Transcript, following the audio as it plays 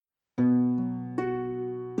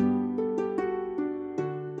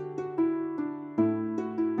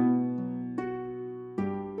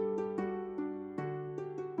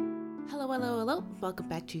Hello. Welcome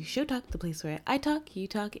back to Show Talk, the place where I talk, you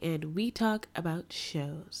talk, and we talk about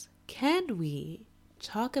shows. Can we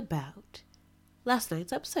talk about last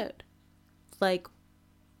night's episode? Like,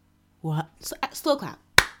 what? Slow clap.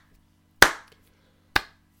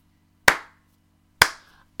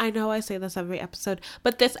 I know I say this every episode,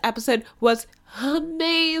 but this episode was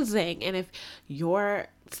amazing. And if you're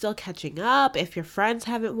still catching up, if your friends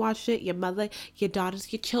haven't watched it, your mother, your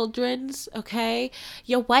daughters, your children's, okay,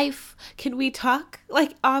 your wife, can we talk?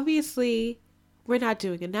 Like, obviously, we're not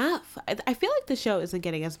doing enough. I feel like the show isn't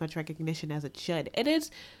getting as much recognition as it should. It is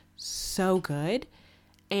so good.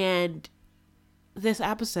 And this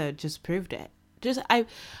episode just proved it. I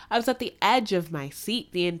was at the edge of my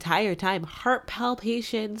seat the entire time. Heart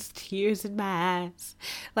palpitations, tears in my eyes.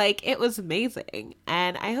 Like, it was amazing.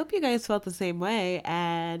 And I hope you guys felt the same way.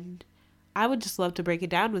 And I would just love to break it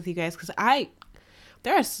down with you guys because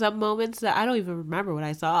there are some moments that I don't even remember what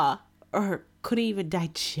I saw or couldn't even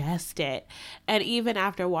digest it. And even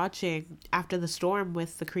after watching After the Storm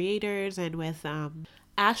with the creators and with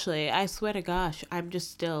Ashley, I swear to gosh, I'm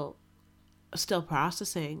just still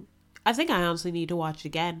processing. I think I honestly need to watch it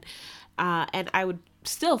again. And I would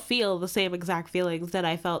still feel the same exact feelings that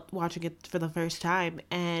I felt watching it for the first time.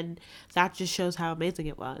 And that just shows how amazing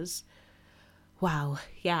it was. Wow.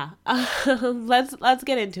 Yeah. Let's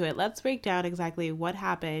get into it. Let's break down exactly what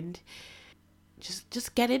happened.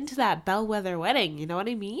 Just get into that bellwether wedding. You know what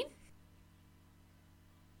I mean?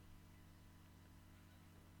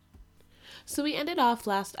 So we ended off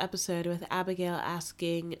last episode with Abigail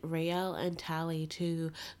asking Raelle and Tally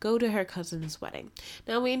to go to her cousin's wedding.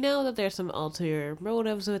 Now we know that there's some ulterior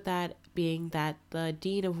motives with that, being that the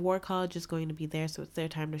Dean of War College is going to be there, so it's their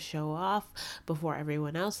time to show off before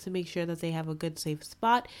everyone else to make sure that they have a good safe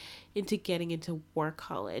spot into getting into War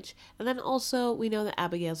College. And then also we know that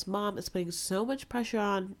Abigail's mom is putting so much pressure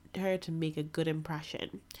on her to make a good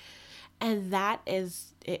impression. And that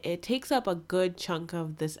is, it takes up a good chunk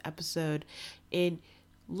of this episode in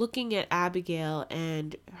looking at Abigail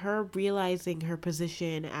and her realizing her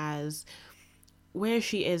position as where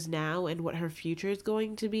she is now and what her future is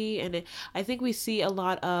going to be. And I think we see a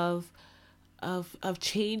lot of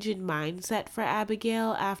change in mindset for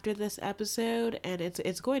Abigail after this episode. And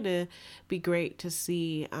it's going to be great to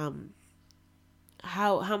see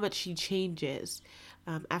how much she changes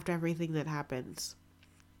after everything that happens.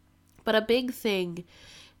 But a big thing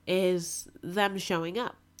is them showing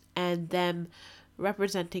up and them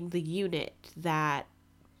representing the unit that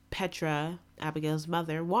Petra, Abigail's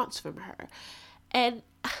mother, wants from her. And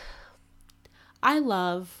I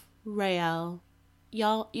love Raelle.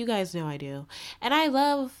 You guys know I do. And I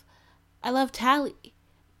love Tally.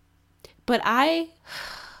 But I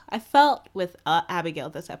felt with Abigail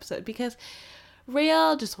this episode because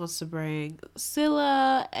Raelle just wants to bring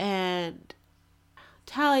Scylla, and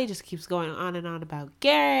Tally just keeps going on and on about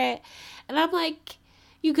Garrett. And I'm like,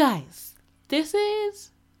 you guys, this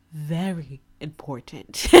is very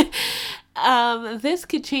important. This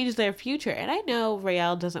could change their future. And I know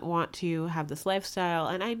Raelle doesn't want to have this lifestyle.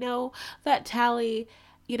 And I know that Tally,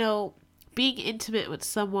 being intimate with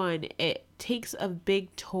someone, it takes a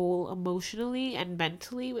big toll emotionally and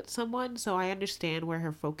mentally with someone. So I understand where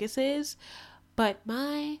her focus is. But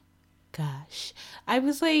my gosh, I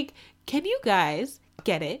was like, can you guys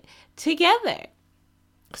get it together?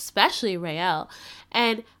 Especially Raelle.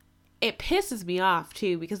 And it pisses me off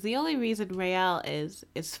too, because the only reason Raelle is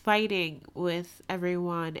fighting with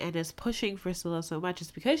everyone and is pushing for Scylla so much is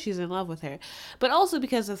because she's in love with her, but also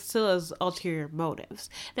because of Scylla's ulterior motives.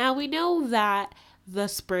 Now we know that the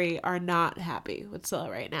Spree are not happy with Scylla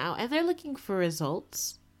right now, and they're looking for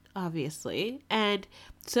results, obviously, and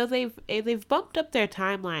so they've bumped up their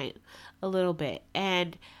timeline a little bit.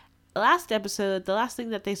 And last episode, the last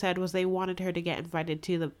thing that they said was they wanted her to get invited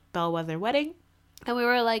to the Bellwether wedding. And we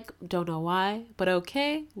were like, don't know why, but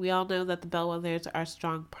okay. We all know that the Bellwethers are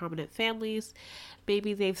strong, prominent families.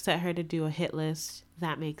 Maybe they've set her to do a hit list.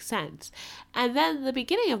 That makes sense. And then the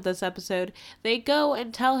beginning of this episode, they go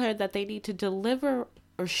and tell her that they need to deliver,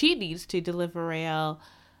 or she needs to deliver Raelle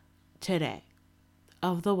today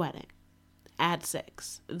of the wedding at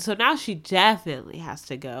 6. And so now she definitely has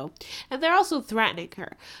to go. And they're also threatening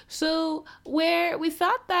her. So where we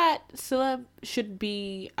thought that Scylla should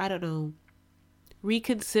be, I don't know,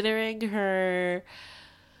 reconsidering her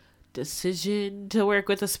decision to work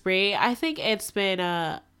with the Spree, I think it's been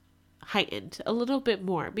heightened a little bit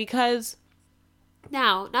more, because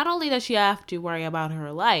now not only does she have to worry about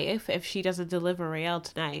her life if she doesn't deliver Raelle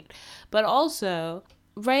tonight, but also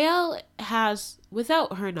Raelle has,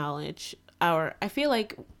 without her knowledge, or I feel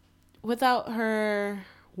like without her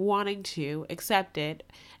wanting to accept it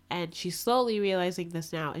and she's slowly realizing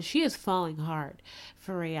this now, and she is falling hard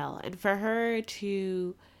for Raelle. And for her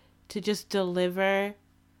to just deliver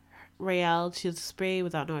Raelle to the spree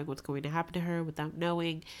without knowing what's going to happen to her, without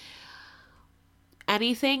knowing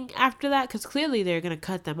anything after that, because clearly they're going to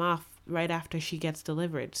cut them off right after she gets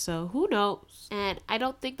delivered. So who knows? And I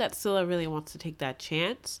don't think that Scylla really wants to take that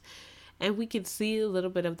chance. And we can see a little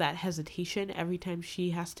bit of that hesitation every time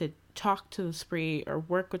she has to talk to the spree or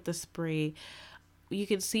work with the spree. You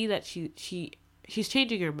can see that she's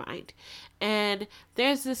changing her mind. And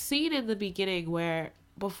there's this scene in the beginning where,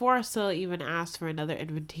 before Scylla even asks for another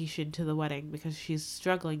invitation to the wedding because she's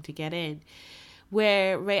struggling to get in,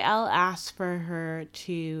 where Raelle asks for her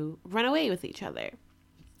to run away with each other.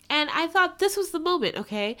 And I thought this was the moment,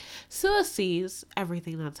 okay? Scylla sees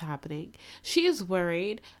everything that's happening. She is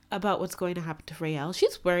worried about what's going to happen to Raelle.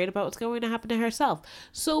 She's worried about what's going to happen to herself.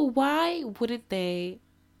 So why wouldn't they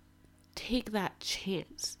take that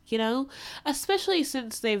chance, you know? Especially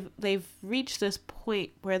since they've reached this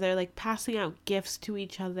point where they're like passing out gifts to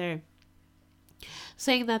each other,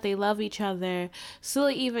 saying that they love each other.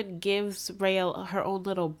 Scylla even gives Raelle her own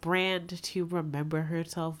little brand to remember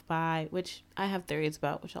herself by, which I have theories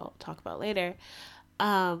about, which I'll talk about later.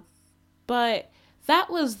 But that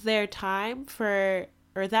was their time for,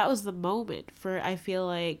 or that was the moment for, I feel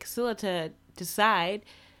like, Scylla to decide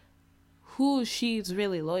who she's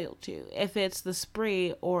really loyal to, if it's the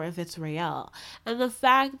spree or if it's Raelle. And the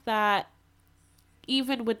fact that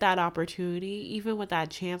even with that opportunity, even with that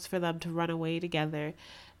chance for them to run away together,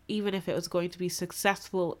 even if it was going to be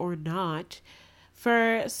successful or not,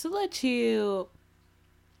 for Scylla to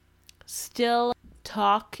still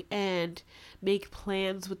talk and make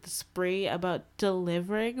plans with the spree about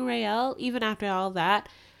delivering Raelle, even after all that,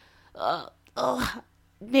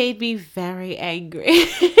 made me very angry.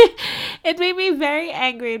 It made me very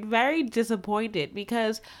angry and very disappointed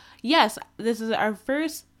because, yes, this is our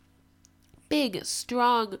first big,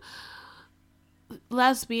 strong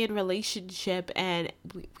lesbian relationship, and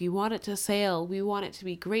we want it to sail. We want it to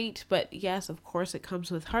be great, but yes, of course, it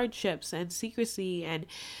comes with hardships and secrecy, and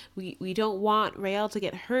we don't want Raelle to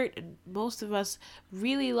get hurt. And most of us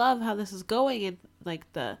really love how this is going and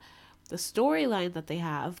like the storyline that they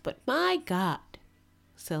have. But my God,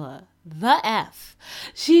 Scylla, the F,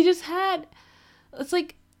 she just had, it's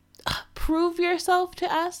like, prove yourself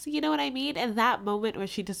to us, you know what I mean? And that moment where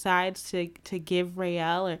she decides to give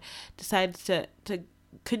Raelle, or decides to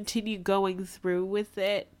continue going through with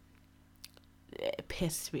it, it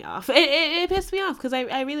pissed me off. It pissed me off because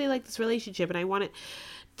I really like this relationship and I want it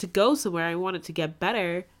to go somewhere. I want it to get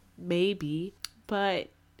better, maybe,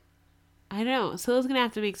 but I don't know. Scylla's gonna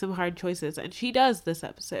have to make some hard choices, and she does this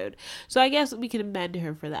episode. So I guess we can amend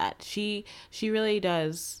her for that. She really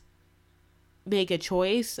does make a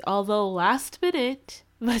choice, although last minute,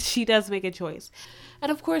 but she does make a choice.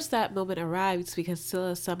 And of course that moment arrives because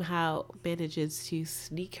Scylla somehow manages to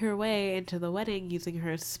sneak her way into the wedding using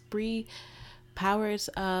her spree powers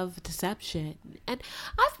of deception. And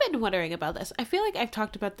I've been wondering about this. I feel like I've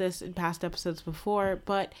talked about this in past episodes before,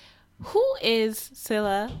 but who is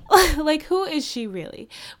Scylla? Like, who is she really?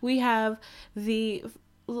 We have the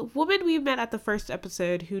woman we met at the first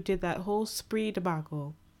episode who did that whole spree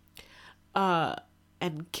debacle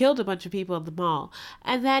and killed a bunch of people in the mall.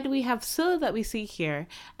 And then we have Scylla that we see here.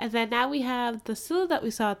 And then now we have the Scylla that we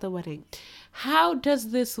saw at the wedding. How does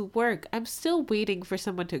this work? I'm still waiting for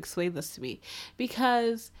someone to explain this to me.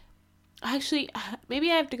 Because, actually, maybe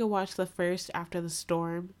I have to go watch the first after the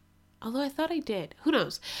storm. Although I thought I did. Who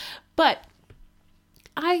knows? But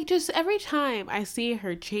I just, every time I see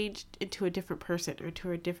her changed into a different person or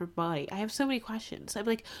into a different body, I have so many questions. I'm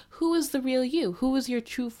like, who is the real you? Who is your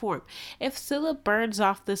true form? If Scylla burns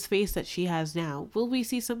off this face that she has now, will we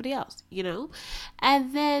see somebody else, you know?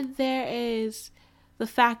 And then there is the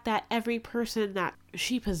fact that every person that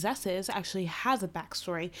she possesses actually has a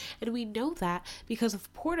backstory. And we know that because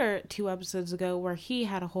of Porter 2 episodes ago, where he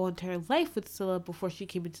had a whole entire life with Scylla before she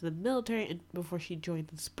came into the military and before she joined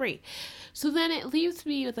the spree. So then it leaves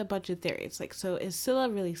me with a bunch of theories. Like, so is Scylla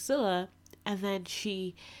really Scylla? And then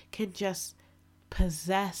she can just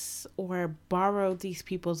possess or borrow these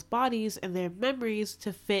people's bodies and their memories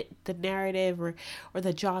to fit the narrative or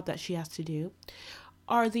the job that she has to do.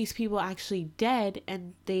 Are these people actually dead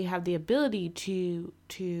and they have the ability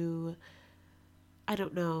to I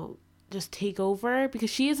don't know, just take over? Because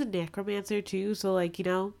she is a necromancer too, so like, you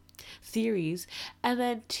know, theories. And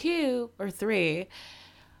then 2 or 3,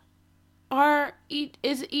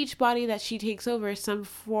 is each body that she takes over some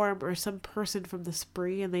form or some person from the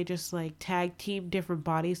spree, and they just like tag team different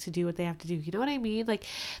bodies to do what they have to do. You know what I mean? Like,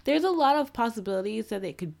 there's a lot of possibilities that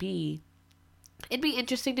it could be. It'd be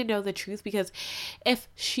interesting to know the truth, because if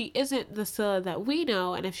she isn't the Scylla that we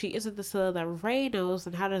know, and if she isn't the Scylla that Ray knows,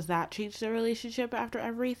 then how does that change the relationship after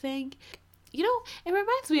everything? You know, it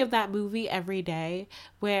reminds me of that movie Every Day,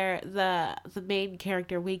 where the main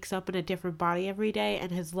character wakes up in a different body every day,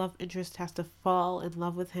 and his love interest has to fall in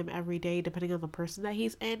love with him every day depending on the person that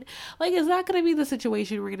he's in. Like, is that gonna be the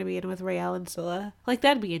situation we're gonna be in with Raelle and Scylla? Like,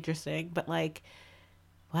 that'd be interesting, but like,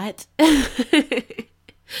 what?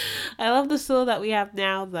 I love the Scylla that we have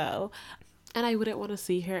now, though, and I wouldn't want to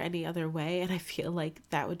see her any other way, and I feel like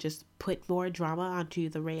that would just put more drama onto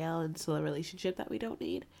the Raelle and Scylla relationship that we don't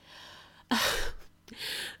need.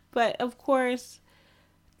 But of course,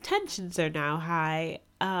 tensions are now high,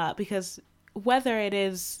 because whether it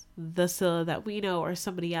is the Scylla that we know or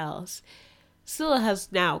somebody else, Scylla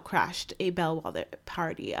has now crashed a Bellwether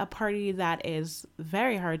party, a party that is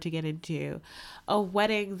very hard to get into, a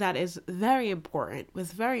wedding that is very important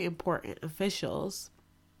with very important officials.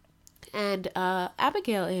 And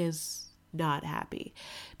Abigail is not happy,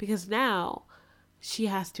 because now she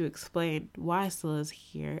has to explain why Scylla's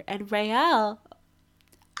here. And Raelle,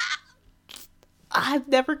 I've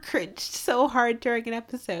never cringed so hard during an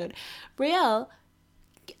episode. Raelle,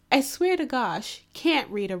 I swear to gosh,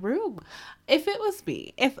 can't read a room. If it was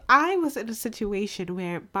me, if I was in a situation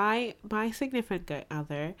where my significant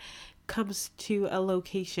other comes to a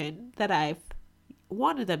location that I've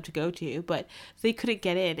wanted them to go to, but they couldn't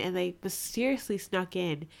get in, and they mysteriously snuck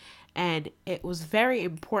in, and it was very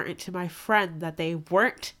important to my friend that they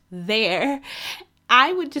weren't there,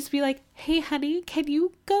 I would just be like, hey, honey, can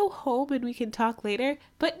you go home and we can talk later?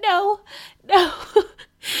 But no.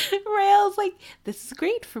 Raelle's like, this is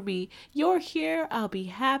great for me. You're here. I'll be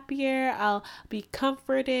happier. I'll be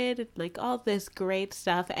comforted, and like all this great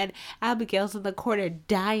stuff. And Abigail's in the corner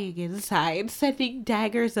dying inside, sending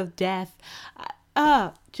daggers of death.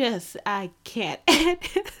 I can't. And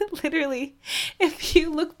literally, if you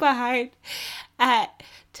look behind at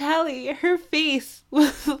Tally, her face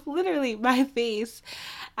was literally my face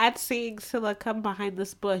at seeing Scylla come behind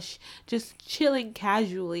this bush, just chilling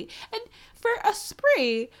casually. And for a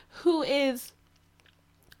Spree who is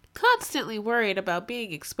constantly worried about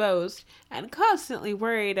being exposed and constantly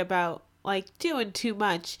worried about like doing too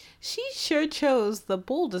much, she sure chose the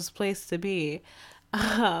boldest place to be,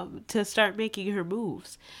 to start making her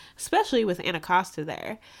moves, especially with Anacostia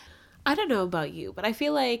there. I don't know about you, but I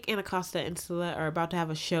feel like Anacostia and Scylla are about to have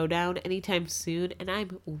a showdown anytime soon, and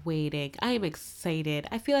I'm waiting. I am excited.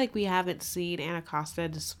 I feel like we haven't seen Anacostia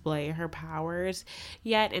display her powers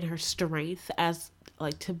yet and her strength as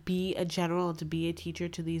like to be a general and to be a teacher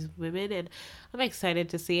to these women, and I'm excited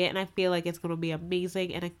to see it, and I feel like it's going to be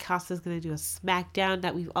amazing. And Acosta's going to do a smackdown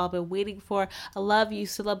that we've all been waiting for. I love you,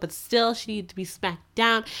 Scylla, but still she needs to be smacked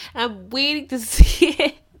down. I'm waiting to see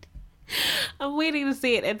it. I'm waiting to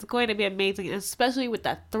see it. It's going to be amazing, especially with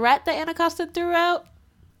that threat that Anacostia threw out.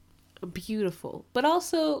 Beautiful, but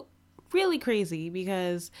also really crazy,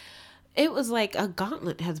 because it was like a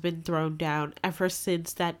gauntlet has been thrown down ever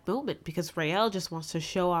since that moment, because Raelle just wants to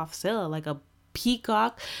show off Scylla like a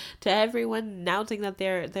peacock to everyone, announcing that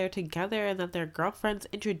they're together and that they're girlfriends,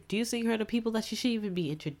 introducing her to people that she shouldn't even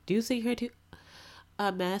be introducing her to.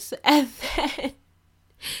 A mess. And then,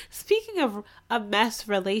 speaking of a mess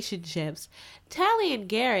relationships, Tally and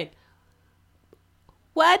Garrett.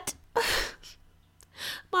 What?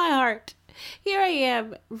 My heart. Here I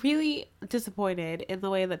am, really disappointed in the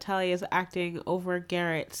way that Tally is acting over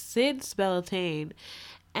Garrett since Beltane.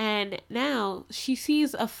 And now she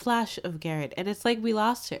sees a flash of Garrett, and it's like we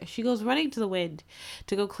lost her. She goes running to the wind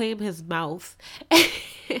to go claim his mouth.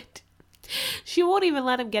 And she won't even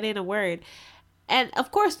let him get in a word. And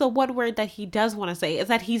of course, the one word that he does want to say is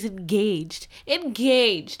that he's engaged.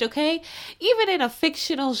 Engaged, okay? Even in a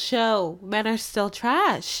fictional show, men are still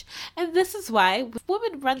trash. And this is why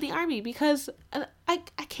women run the army, because I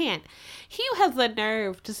can't. He has the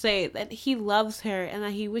nerve to say that he loves her and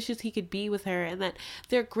that he wishes he could be with her and that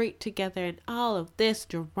they're great together and all of this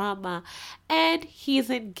drama. And he's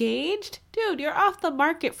engaged? Dude, you're off the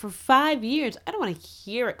market for 5 years. I don't want to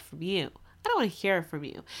hear it from you. I don't want to hear it from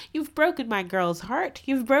you. You've broken my girl's heart.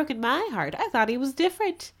 You've broken my heart. I thought he was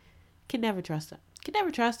different. Can never trust him. Can never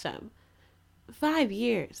trust him. 5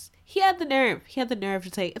 years. He had the nerve. He had the nerve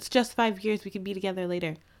to say, it's just 5 years. We can be together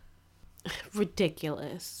later.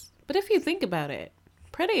 Ridiculous. But if you think about it,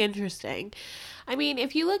 pretty interesting. I mean,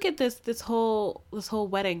 if you look at this whole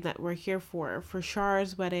wedding that we're here for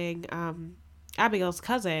Char's wedding, Abigail's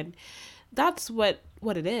cousin, that's what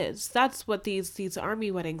what it is. That's what these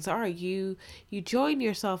army weddings are. You join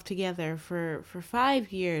yourself together for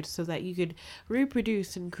 5 years so that you could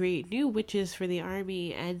reproduce and create new witches for the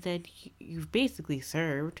army, and then you've basically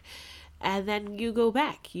served. And then you go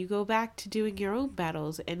back to doing your own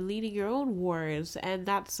battles and leading your own wars, and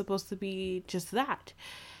that's supposed to be just that.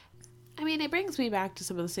 I mean, it brings me back to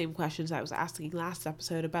some of the same questions I was asking last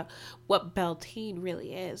episode about what Beltane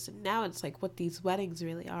really is. And now it's like what these weddings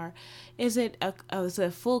really are. Is it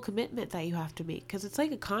a full commitment that you have to make? Because it's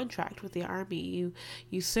like a contract with the army.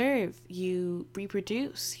 You serve, you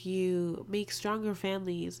reproduce, you make stronger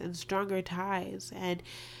families and stronger ties, and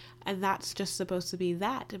that's just supposed to be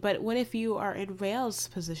that. But what if you are in Rael's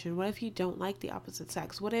position? What if you don't like the opposite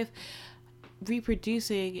sex? What if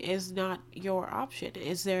reproducing is not your option?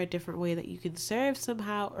 Is there a different way that you can serve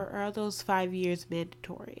somehow, or are those 5 years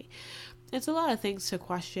mandatory? It's a lot of things to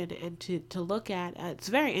question and to look at. It's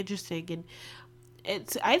very interesting, and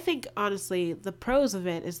I think honestly the pros of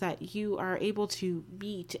it is that you are able to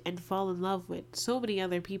meet and fall in love with so many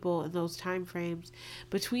other people in those time frames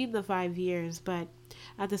between the 5 years. But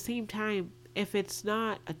at the same time, if it's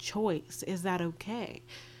not a choice, is that okay?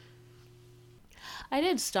 I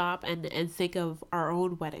did stop and think of our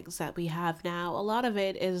own weddings that we have now. A lot of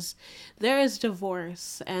it is, there is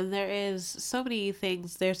divorce, and there is so many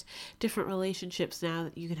things. There's different relationships now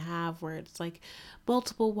that you can have where it's like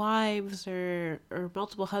multiple wives or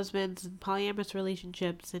multiple husbands and polyamorous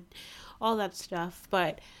relationships and all that stuff.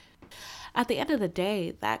 But at the end of the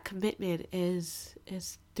day, that commitment is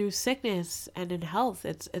through sickness and in health.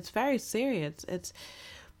 It's very serious. It's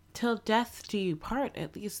till death do you part.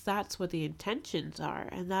 At least that's what the intentions are,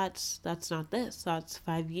 and that's not this. That's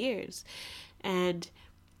 5 years, and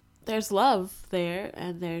there's love there,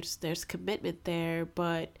 and there's commitment there.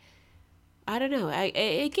 But I don't know.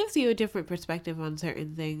 It gives you a different perspective on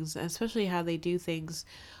certain things, especially how they do things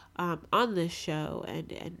on this show,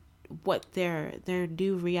 and what their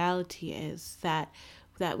new reality is that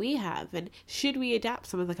we have. And should we adapt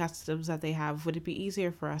some of the customs that they have? Would it be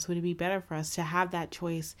easier for us? Would it be better for us to have that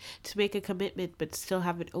choice to make a commitment but still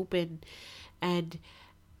have it open? And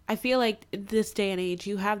I feel like in this day and age,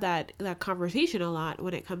 you have that conversation a lot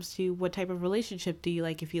when it comes to what type of relationship do you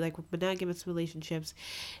like. If you like monogamous relationships,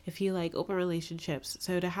 if you like open relationships.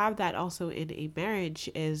 So to have that also in a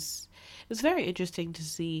marriage is very interesting to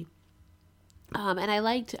see. And I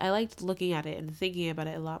liked looking at it and thinking about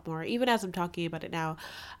it a lot more. Even as I'm talking about it now,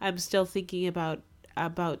 I'm still thinking about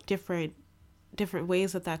different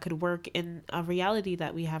ways that could work in a reality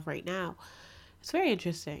that we have right now. It's very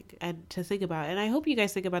interesting and to think about. And I hope you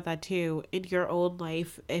guys think about that too in your own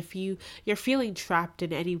life. If you're feeling trapped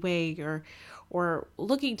in any way or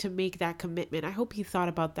looking to make that commitment, I hope you thought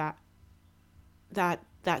about that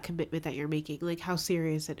commitment that you're making, like how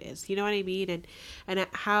serious it is. You know what I mean? And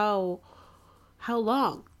how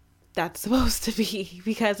long that's supposed to be,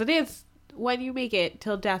 because it is, when you make it,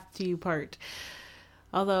 till death do you part.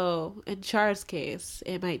 Although in Char's case,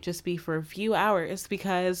 it might just be for a few hours,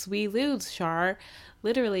 because we lose Char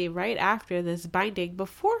literally right after this binding,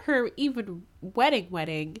 before her even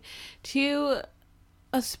wedding, to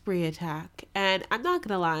a spree attack. And I'm not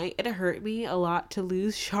gonna lie, it hurt me a lot to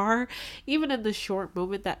lose Char. Even in the short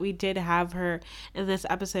moment that we did have her in this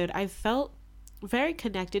episode, I felt very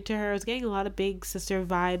connected to her. I was getting a lot of big sister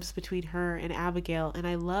vibes between her and Abigail, and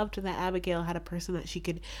I loved that Abigail had a person that she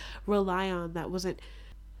could rely on that wasn't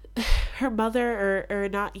her mother, or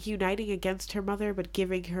not uniting against her mother, but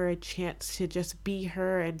giving her a chance to just be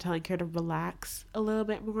her and telling her to relax a little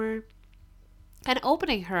bit more and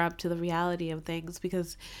opening her up to the reality of things,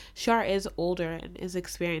 because Char is older and is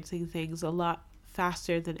experiencing things a lot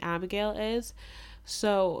faster than Abigail is.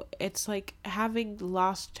 So it's like having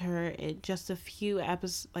lost her in just a few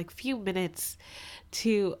minutes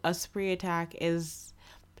to a spree attack is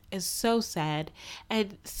so sad.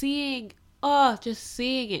 And just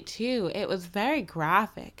seeing it too, it was very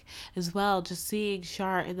graphic as well. Just seeing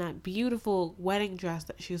Char in that beautiful wedding dress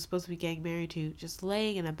that she was supposed to be getting married to, just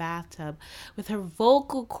laying in a bathtub with her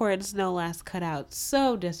vocal cords no less cut out.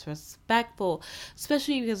 So disrespectful,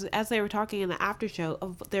 especially because, as they were talking in the after show,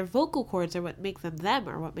 of their vocal cords are what make them,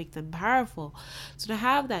 or what make them powerful. So to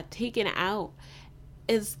have that taken out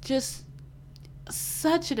is just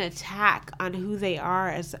such an attack on who they are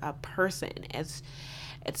as a person. It's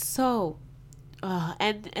so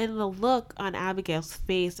and the look on Abigail's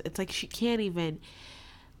face, it's like she can't even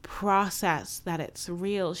process that it's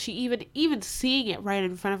real. She even seeing it right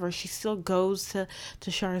in front of her, she still goes to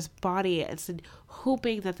Char's body and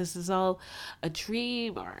hoping that this is all a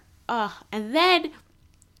dream, or and then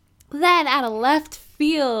Then out of left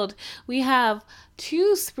field, we have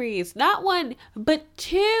two Sprees, not one, but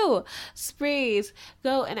two Sprees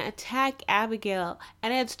go and attack Abigail.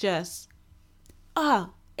 And it's just,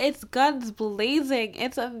 it's guns blazing.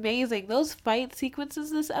 It's amazing. Those fight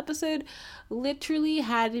sequences this episode literally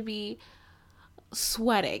had to be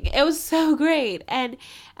sweating. It was so great. And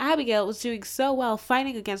Abigail was doing so well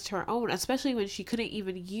fighting against her own, especially when she couldn't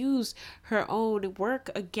even use her own work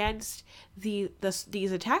against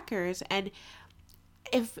these attackers. And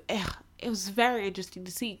if it was very interesting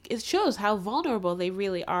to see. It shows how vulnerable they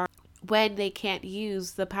really are when they can't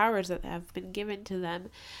use the powers that have been given to them.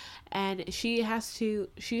 And she has to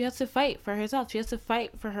fight for herself. She has to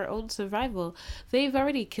fight for her own survival. They've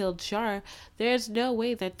already killed Char. There's no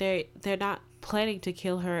way that they're not planning to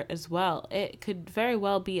kill her as well. It could very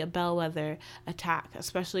well be a bellwether attack,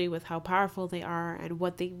 especially with how powerful they are and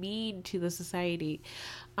what they mean to the society.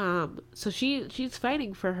 So she's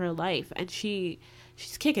fighting for her life, and she's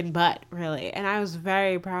kicking butt, really. And I was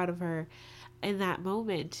very proud of her in that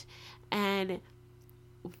moment. And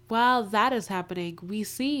while that is happening, we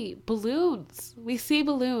see balloons.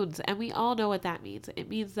 And we all know what that means. It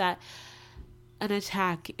means that an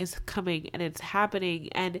attack is coming and it's happening.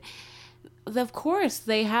 And of course,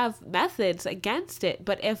 they have methods against it.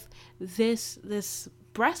 But if this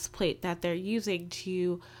breastplate that they're using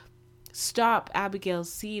to stop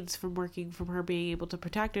Abigail's seeds from working, from her being able to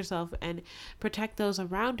protect herself and protect those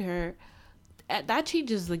around her, that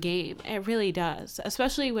changes the game. It really does.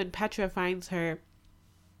 Especially when Petra finds her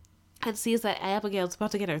and sees that Abigail's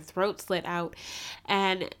about to get her throat slit out,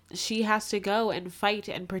 and she has to go and fight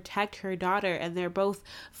and protect her daughter, and they're both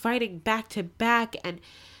fighting back to back and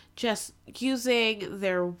just using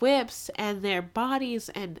their whips and their bodies,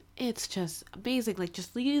 and it's just amazing. Like,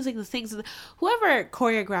 just using the things. Whoever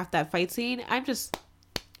choreographed that fight scene, I'm just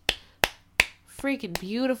freaking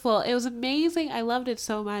beautiful. It was amazing. I loved it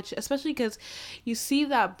so much, especially because you see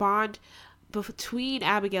that bond between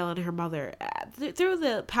Abigail and her mother. Through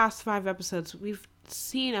the past 5 episodes, we've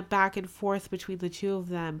seen a back and forth between the two of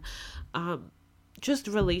them, just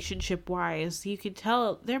relationship wise. You can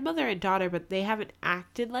tell they're mother and daughter, but they haven't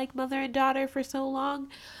acted like mother and daughter for so long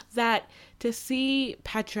that to see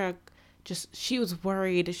Petra, just, she was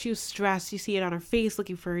worried, she was stressed. You see it on her face,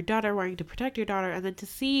 looking for her daughter, wanting to protect her daughter, and then to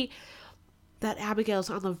see that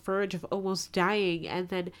Abigail's on the verge of almost dying and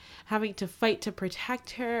then having to fight to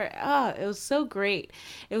protect her. It was so great.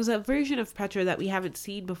 It was a version of Petra that we haven't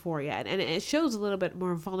seen before yet. And it shows a little bit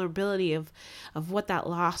more vulnerability of what that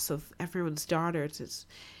loss of everyone's daughters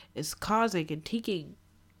is causing and taking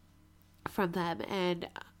from them. And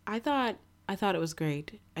I thought it was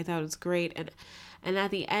great. And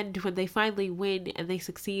at the end, when they finally win and they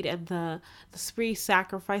succeed, and the Spree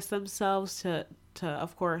sacrifice themselves to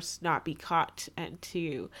of course not be caught and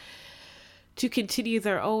to continue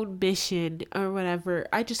their own mission or whatever.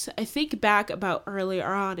 I think back about earlier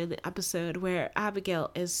on in the episode where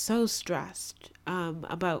Abigail is so stressed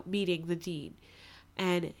about meeting the dean,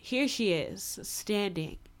 and here she is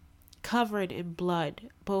standing covered in blood,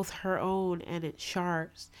 both her own and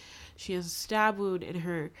Char's. She has a stab wound in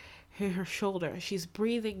her shoulder. She's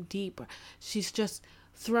breathing deep. She's just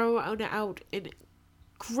thrown out in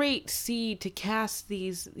great seed to cast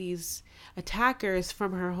these attackers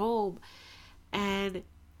from her home, and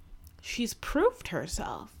she's proved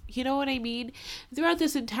herself. You know what I mean? Throughout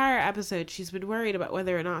this entire episode, she's been worried about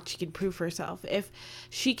whether or not she can prove herself, if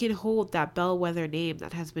she can hold that bellwether name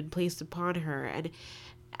that has been placed upon her, and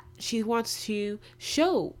she wants to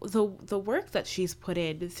show the work that she's put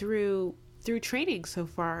in through training so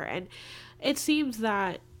far. And it seems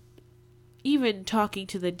that even talking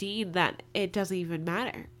to the dean, that it doesn't even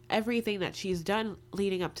matter. Everything that she's done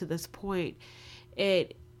leading up to this point,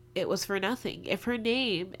 it was for nothing. If her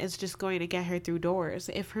name is just going to get her through doors,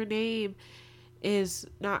 if her name is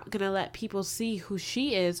not going to let people see who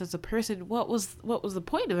she is as a person, what was the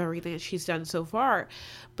point of everything that she's done so far?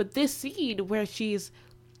 But this scene where she's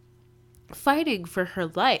fighting for her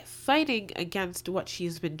life, fighting against what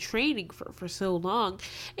she's been training for so long,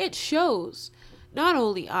 it shows not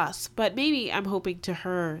only us, but maybe I'm hoping to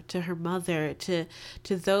her mother, to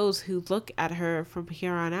those who look at her from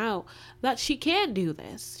here on out, that she can do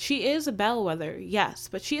this. She is a bellwether, yes,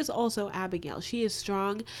 but she is also Abigail. She is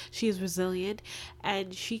strong, she is resilient,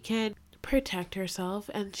 and she can protect herself,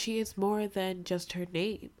 and she is more than just her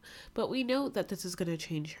name. But we know that this is going to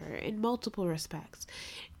change her in multiple respects.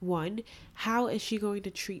 One, how is she going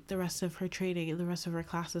to treat the rest of her training and the rest of her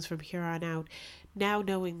classes from here on out, now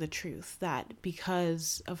knowing the truth that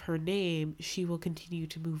because of her name she will continue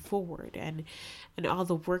to move forward, and all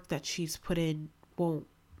the work that she's put in won't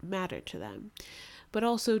matter to them. but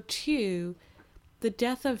also two, the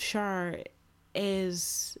death of Char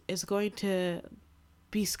is going to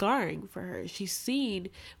be scarring for her. She's seen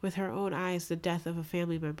with her own eyes the death of a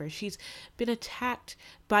family member. She's been attacked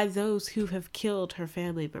by those who have killed her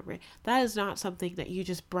family member. That is not something that you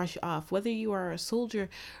just brush off. Whether you are a soldier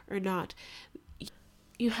or not,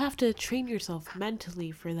 you have to train yourself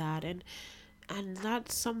mentally for that. And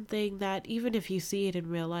that's something that even if you see it in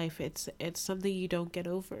real life, it's something you don't get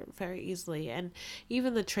over very easily. And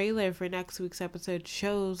even the trailer for next week's episode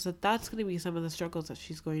shows that that's going to be some of the struggles that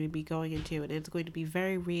she's going to be going into, and it's going to be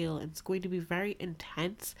very real, and it's going to be very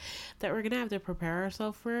intense, that we're going to have to prepare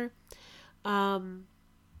ourselves for. Yeah,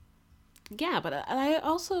 but I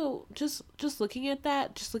also just looking at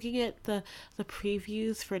that, just looking at the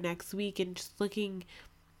previews for next week, and just looking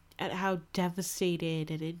at how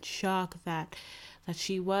devastated and in shock that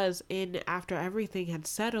she was in after everything had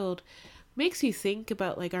settled, makes you think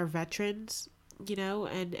about like our veterans, you know,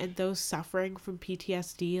 and those suffering from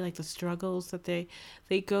PTSD, like the struggles that they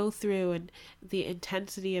go through and the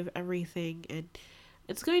intensity of everything. And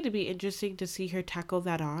it's going to be interesting to see her tackle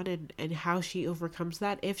that on, and how she overcomes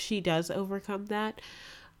that, if she does overcome that.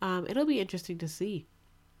 It'll be interesting to see.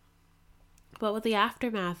 But with the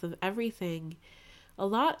aftermath of everything, a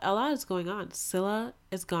lot is going on. Scylla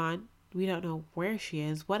is gone. We don't know where she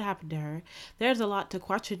is, what happened to her. There's a lot to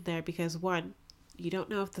question there, because one, you don't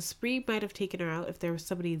know if the Spree might have taken her out, if there was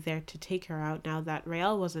somebody there to take her out now that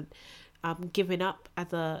Raelle wasn't given up at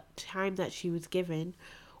the time that she was given,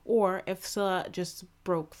 or if Scylla just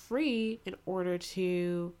broke free in order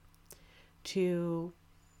to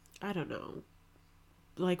I don't know,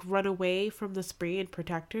 like run away from the Spree and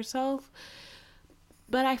protect herself.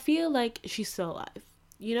 But I feel like she's still alive.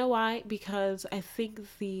 You know why? Because I think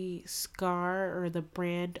the scar or the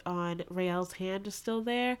brand on Raelle's hand is still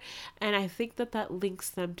there. And I think that links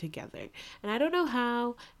them together. And I don't know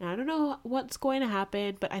how, and I don't know what's going to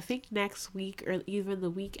happen, but I think next week or even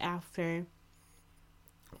the week after,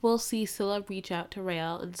 we'll see Scylla reach out to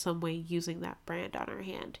Raelle in some way using that brand on her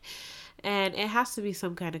hand. And it has to be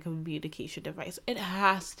some kind of communication device. It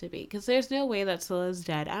has to be. Because there's no way that Scylla's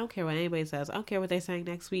dead. I don't care what anybody says. I don't care what they're saying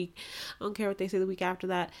next week. I don't care what they say the week after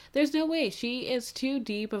that. There's no way. She is too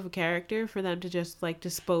deep of a character for them to just, like,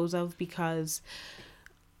 dispose of because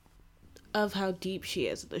of how deep she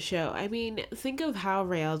is in the show. I mean, think of how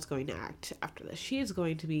Raelle's going to act after this. She is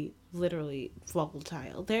going to be literally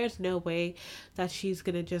volatile. There's no way that she's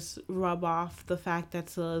going to just rub off the fact that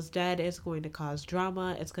Scylla's dead. It's going to cause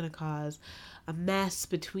drama. It's going to cause a mess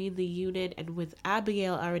between the unit, and with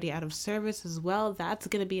Abigail already out of service as well, that's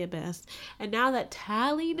going to be a mess. And now that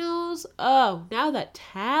Tally knows, that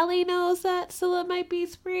Scylla might be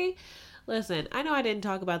Spree. Listen, I know I didn't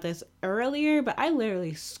talk about this earlier, but I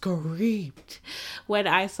literally screamed when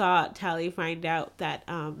I saw Tally find out that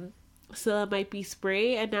Scylla might be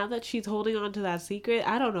Spree, and now that she's holding on to that secret,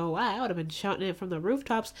 I don't know why. I would have been shouting it from the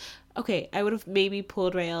rooftops. Okay, I would have maybe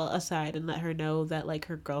pulled Raelle aside and let her know that, like,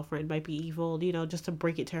 her girlfriend might be evil, you know, just to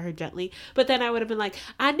break it to her gently. But then I would have been like,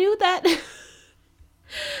 I knew that.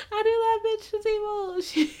 I knew that bitch was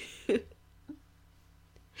evil.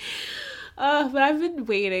 But I've been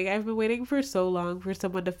waiting for so long for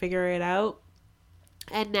someone to figure it out.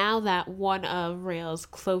 And now that one of Raelle's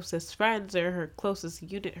closest friends, or her closest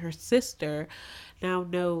unit, her sister, now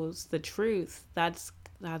knows the truth, that's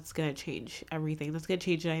going to change everything. That's going to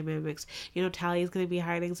change dynamics. You know, Tally is going to be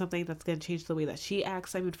hiding something that's going to change the way that she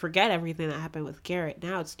acts. I mean, forget everything that happened with Garrett.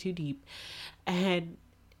 Now it's too deep. And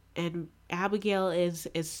Abigail is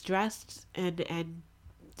stressed and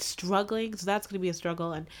struggling, so that's going to be a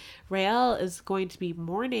struggle. And Raelle is going to be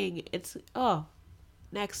mourning. It's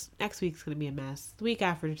next week's going to be a mess. The week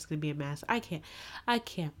after it's going to be a mess. I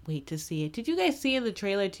can't wait to see it. Did you guys see in the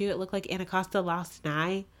trailer too, it looked like Anacostia lost an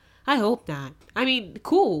eye? I hope not. I mean,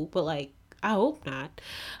 cool, but like, I hope not.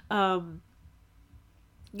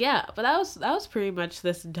 Yeah, but that was pretty much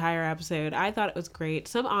this entire episode. I thought it was great.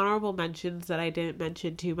 Some honorable mentions that I didn't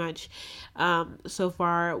mention too much so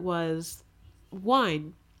far was,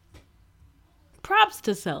 one, props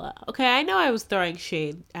to Scylla. Okay, I know I was throwing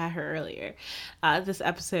shade at her earlier this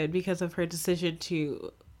episode because of her decision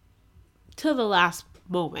to the last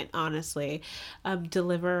moment, honestly,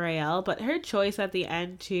 deliver Raelle, but her choice at the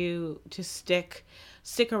end to stick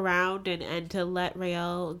around and to let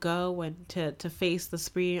Raelle go and to face the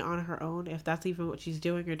Spree on her own, if that's even what she's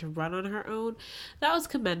doing, or to run on her own, that was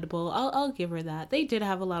commendable. I'll give her that. They did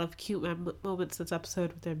have a lot of cute moments this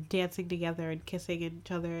episode with them dancing together and kissing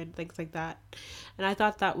each other and things like that, and I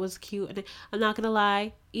thought that was cute. And I'm not gonna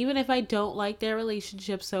lie, even if I don't like their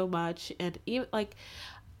relationship so much, and even like,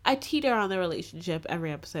 I teeter on the relationship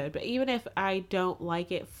every episode, but even if I don't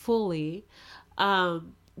like it fully,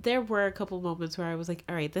 there were a couple moments where I was like,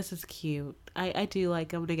 all right, this is cute. I do like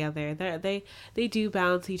them together. They do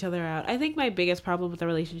balance each other out. I think my biggest problem with the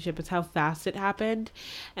relationship is how fast it happened,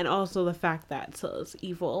 and also the fact that Syl is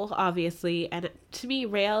evil, obviously. And to me,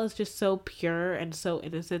 Raelle is just so pure and so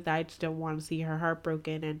innocent that I just don't want to see her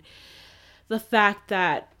heartbroken. And the fact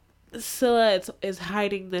that Scylla is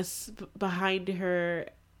hiding this behind her,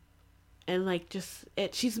 and like just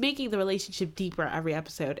it, she's making the relationship deeper every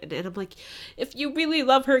episode, and I'm like, if you really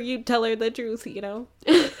love her, you tell her the truth, you know.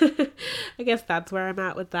 I guess that's where I'm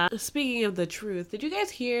at with that. Speaking of the truth, did you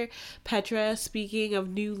guys hear Petra speaking of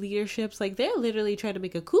new leaderships? Like, they're literally trying to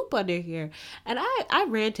make a coup under here, and I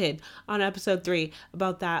ranted on episode 3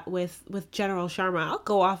 about that with General Sharma. I'll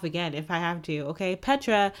go off again if I have to. Okay,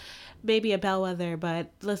 Petra may be a bellwether,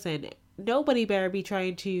 but listen, nobody better be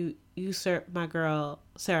trying to usurp my girl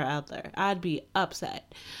Sarah Adler. I'd be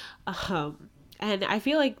upset. And I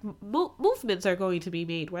feel like movements are going to be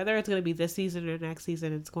made, whether it's going to be this season or next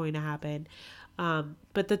season. It's going to happen.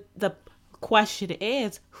 But the question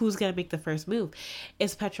is, who's going to make the first move?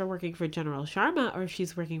 Is Petra working for General Sharma, or if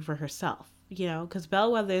she's working for herself? You know, because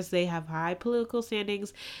bellwethers, they have high political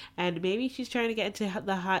standings, and maybe she's trying to get into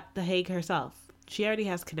the Hague herself. She already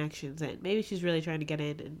has connections in. Maybe she's really trying to get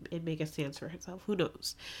in and make a stance for herself. Who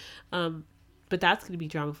knows? But that's going to be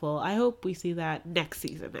dramaful. I hope we see that next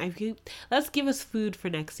season. Let's give us food for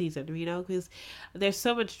next season, you know, because there's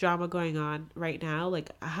so much drama going on right now.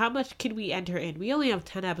 Like, how much can we enter in? We only have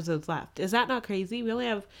 10 episodes left. Is that not crazy? We only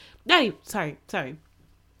have, sorry.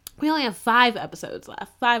 We only have 5 episodes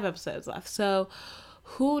left. 5 episodes left. So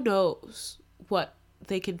who knows what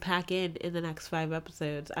they can pack in the next 5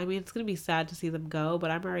 episodes. I mean, it's going to be sad to see them go,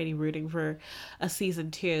 but I'm already rooting for a season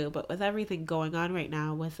 2. But with everything going on right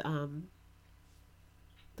now with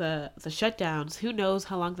the shutdowns, who knows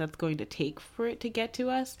how long that's going to take for it to get to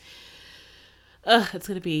us. It's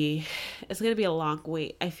gonna be a long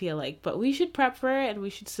wait, I feel like, but we should prep for it, and we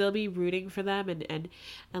should still be rooting for them and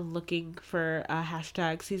looking for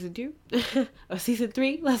hashtag season 2 or season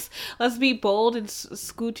 3. Let's be bold and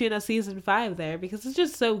scooch in a season 5 there, because it's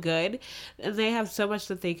just so good, and they have so much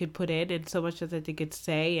that they could put in and so much that they could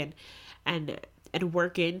say and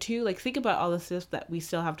work into. Like, think about all the stuff that we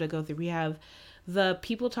still have to go through. We have the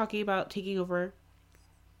people talking about taking over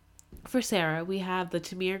for Sarah. We have the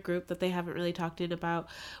Tamir group that they haven't really talked in about.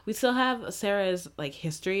 We still have Sarah's like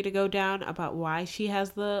history to go down about why she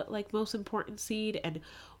has the like most important seed and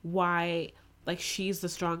why like she's the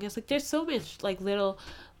strongest. Like, there's so much like little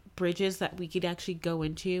bridges that we could actually go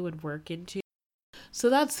into and work into. So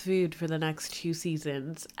that's food for the next 2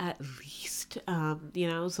 seasons, at least. You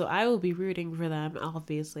know, so I will be rooting for them,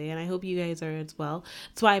 obviously, and I hope you guys are as well.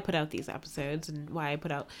 That's why I put out these episodes, and why I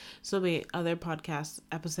put out so many other podcast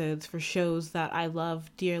episodes for shows that I love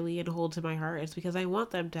dearly and hold to my heart. It's because I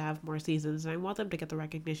want them to have more seasons, and I want them to get the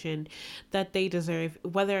recognition that they deserve,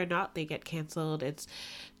 whether or not they get canceled. It's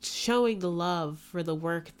showing the love for the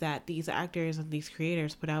work that these actors and these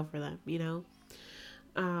creators put out for them, you know?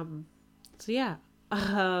 So yeah.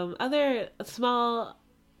 Other small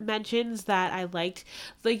mentions that I liked,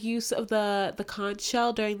 the use of the conch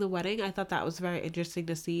shell during the wedding. I thought that was very interesting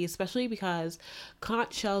to see, especially because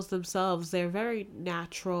conch shells themselves, they're very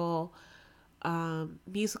natural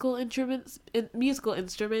musical instruments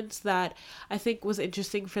that I think was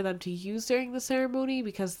interesting for them to use during the ceremony,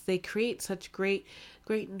 because they create such great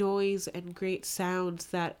noise and great sounds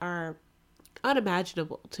that are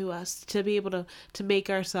unimaginable to us to be able to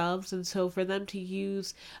make ourselves. And so for them to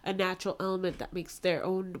use a natural element that makes their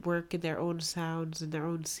own work and their own sounds and their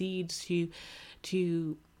own seeds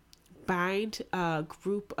to bind a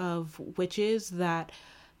group of witches that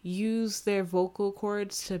use their vocal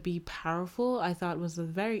cords to be powerful, I thought was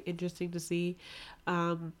very interesting to see.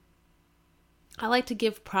 I like to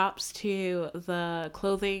give props to the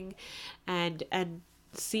clothing and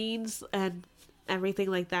scenes and everything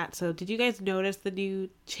like that. So did you guys notice the new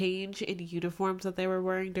change in uniforms that they were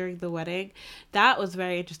wearing during the wedding? That was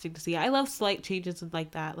very interesting to see. I love slight changes and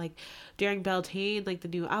like that. Like during Beltane, like the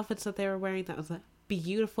new outfits that they were wearing, that was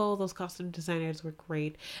beautiful. Those costume designers were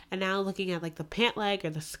great. And now looking at like the pant leg or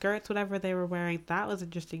the skirts, whatever they were wearing, that was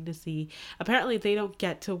interesting to see. Apparently they don't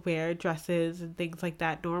get to wear dresses and things like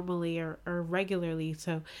that normally or regularly.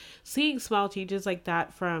 So seeing small changes like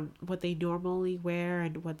that from what they normally wear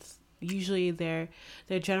and what's usually their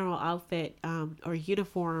general outfit or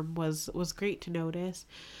uniform was great to notice.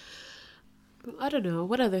 I don't know,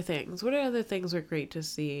 what other things were great to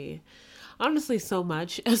see. honestly so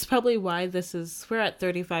much. It's probably why we're at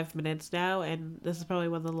 35 minutes now, and this is probably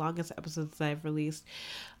one of the longest episodes that I've released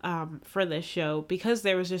for this show, because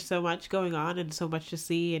there was just so much going on and so much to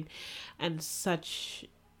see, and such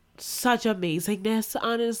amazingness,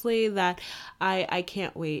 honestly, that I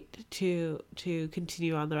can't wait to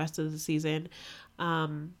continue on the rest of the season.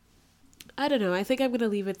 I don't know. I think I'm gonna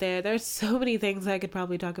leave it there. There's so many things I could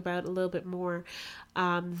probably talk about a little bit more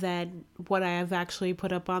than what I have actually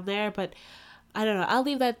put up on there, but I don't know. I'll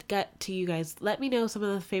leave that to you guys. Let me know some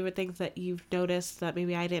of the favorite things that you've noticed that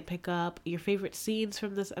maybe I didn't pick up, your favorite scenes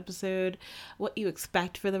from this episode, what you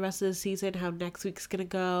expect for the rest of the season, how next week's gonna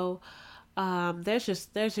go. There's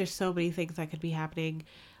just so many things that could be happening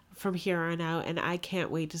from here on out, and I can't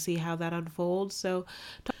wait to see how that unfolds.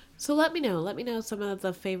 So let me know. Let me know some of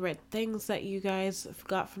the favorite things that you guys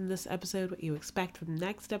got from this episode, what you expect from the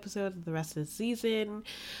next episode of the rest of the season,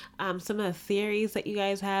 some of the theories that you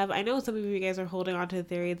guys have. I know some of you guys are holding on to the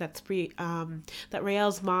theory that that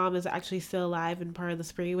Raelle's mom is actually still alive and part of the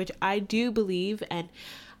spree, which I do believe, and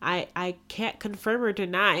I can't confirm or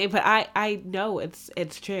deny, but I know it's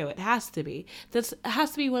true. It has to be. This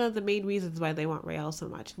has to be one of the main reasons why they want Raelle so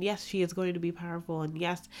much. And yes, she is going to be powerful, and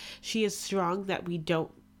yes, she is strong that we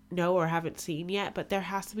don't know or haven't seen yet, but there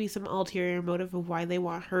has to be some ulterior motive of why they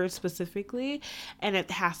want her specifically, and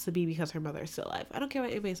it has to be because her mother is still alive. I don't care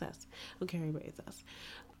what anybody says. I don't care what anybody says.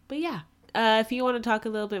 But yeah, if you want to talk a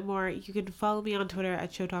little bit more, you can follow me on Twitter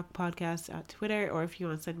at ShowTalkPodcast at Twitter, or if you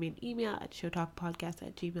want to send me an email at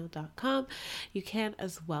showtalkpodcast@gmail.com, you can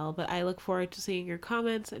as well. But I look forward to seeing your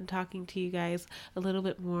comments and talking to you guys a little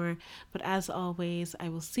bit more. But as always, I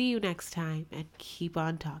will see you next time, and keep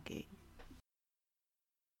on talking.